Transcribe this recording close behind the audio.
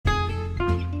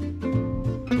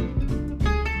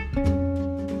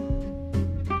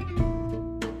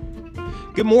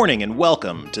Good morning and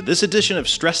welcome to this edition of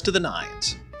Stress to the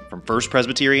Nines from First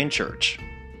Presbyterian Church.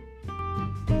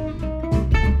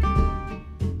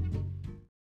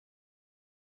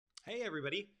 Hey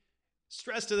everybody,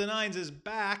 Stress to the Nines is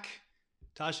back.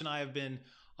 Tosh and I have been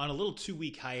on a little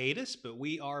 2-week hiatus, but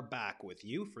we are back with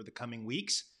you for the coming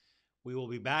weeks. We will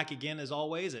be back again as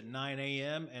always at 9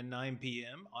 a.m. and 9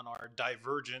 p.m. on our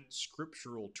divergent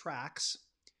scriptural tracks.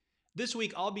 This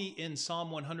week, I'll be in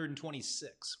Psalm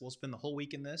 126. We'll spend the whole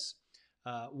week in this.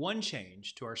 One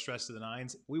change to our Stress to the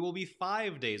Nines, we will be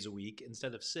 5 days a week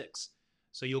instead of 6.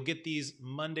 So you'll get these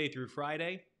Monday through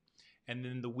Friday, and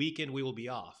then the weekend we will be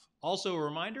off. Also a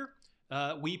reminder,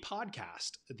 we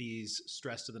podcast these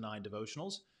Stress to the Nine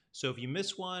devotionals. So if you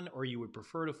miss one or you would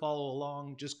prefer to follow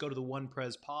along, just go to the One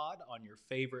Pres Pod on your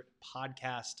favorite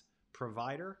podcast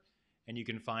provider, and you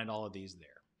can find all of these there.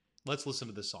 Let's listen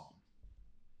to the psalm.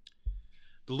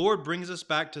 The Lord brings us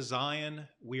back to Zion.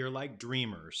 We are like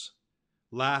dreamers,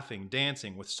 laughing,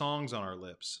 dancing with songs on our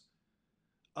lips.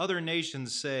 Other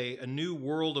nations say, a new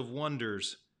world of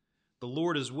wonders. The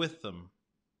Lord is with them.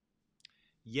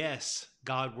 Yes,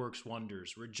 God works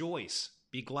wonders. Rejoice,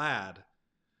 be glad.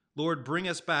 Lord, bring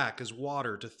us back as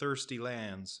water to thirsty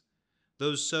lands.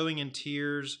 Those sowing in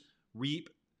tears reap,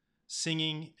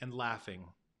 singing and laughing.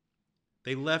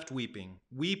 They left weeping,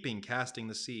 casting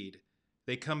the seed.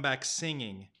 They come back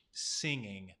singing,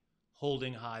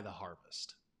 holding high the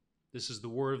harvest. This is the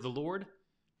word of the Lord.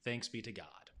 Thanks be to God.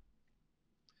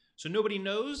 So nobody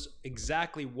knows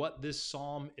exactly what this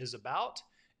psalm is about.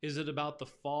 Is it about the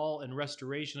fall and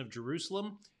restoration of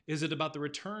Jerusalem? Is it about the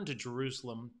return to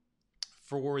Jerusalem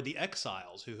for the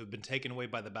exiles who have been taken away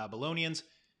by the Babylonians?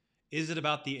 Is it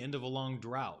about the end of a long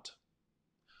drought?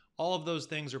 All of those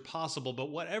things are possible, but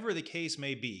whatever the case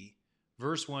may be,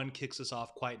 verse 1 kicks us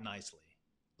off quite nicely.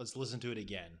 Let's listen to it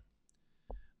again.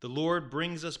 The Lord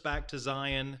brings us back to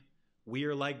Zion. We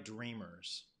are like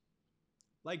dreamers.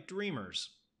 Like dreamers.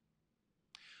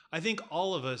 I think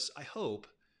all of us, I hope,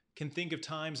 can think of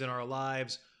times in our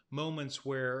lives, moments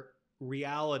where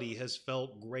reality has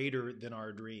felt greater than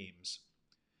our dreams.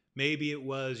 Maybe it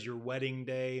was your wedding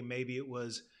day. Maybe it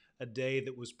was a day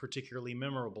that was particularly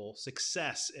memorable.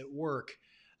 Success at work.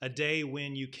 A day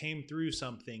when you came through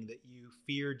something that you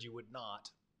feared you would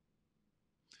not.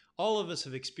 All of us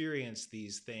have experienced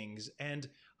these things, and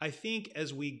I think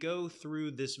as we go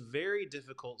through this very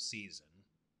difficult season,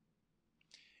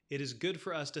 it is good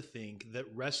for us to think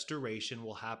that restoration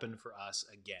will happen for us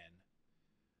again.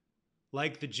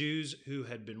 Like the Jews who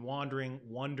had been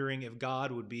wondering if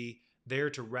God would be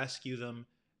there to rescue them,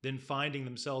 then finding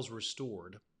themselves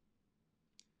restored,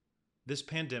 this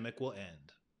pandemic will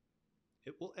end.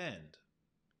 It will end.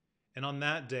 And on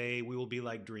that day, we will be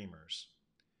like dreamers.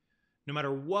 No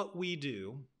matter what we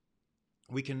do,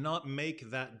 we cannot make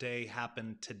that day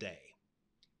happen today.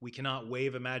 We cannot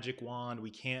wave a magic wand. We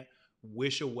can't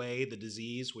wish away the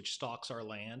disease which stalks our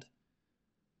land.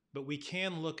 But we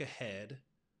can look ahead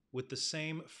with the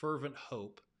same fervent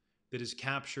hope that is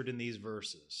captured in these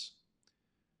verses.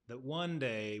 That one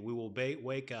day we will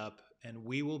wake up and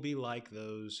we will be like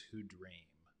those who dream.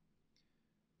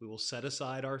 We will set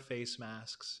aside our face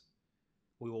masks.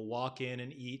 We will walk in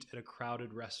and eat at a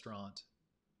crowded restaurant.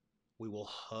 We will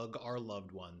hug our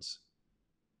loved ones.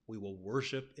 We will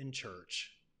worship in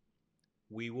church.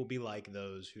 We will be like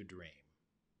those who dream.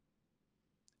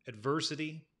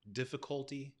 Adversity,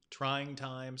 difficulty, trying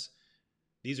times,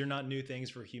 these are not new things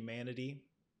for humanity,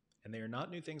 and they are not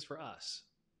new things for us.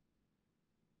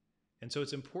 And so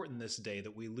it's important this day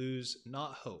that we lose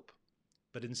not hope,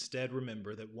 but instead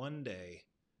remember that one day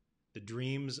the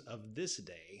dreams of this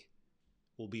day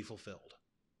will be fulfilled.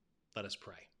 Let us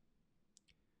pray.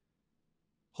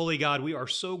 Holy God, we are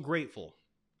so grateful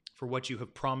for what you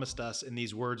have promised us in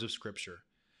these words of Scripture.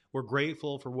 We're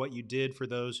grateful for what you did for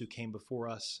those who came before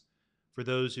us, for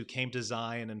those who came to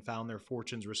Zion and found their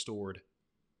fortunes restored.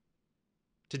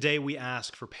 Today we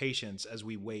ask for patience as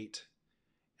we wait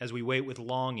with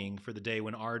longing for the day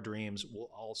when our dreams will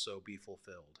also be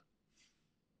fulfilled.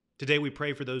 Today we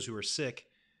pray for those who are sick.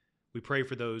 We pray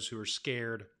for those who are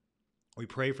scared. We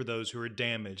pray for those who are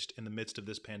damaged in the midst of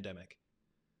this pandemic.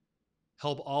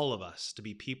 Help all of us to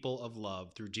be people of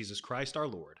love through Jesus Christ our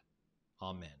Lord.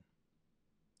 Amen.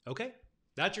 Okay,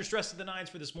 that's your Stress to the Nines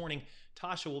for this morning.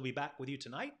 Tasha will be back with you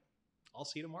tonight. I'll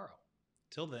see you tomorrow.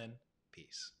 Till then,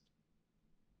 peace.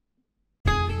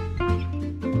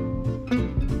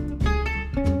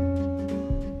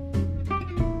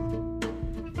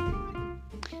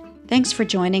 Thanks for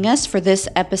joining us for this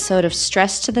episode of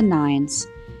Stress to the Nines.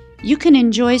 You can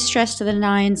enjoy Stress to the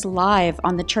Nines live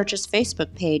on the church's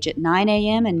Facebook page at 9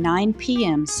 a.m. and 9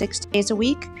 p.m. 6 days a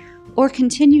week, or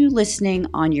continue listening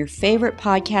on your favorite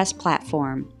podcast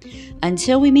platform.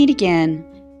 Until we meet again,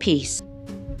 peace.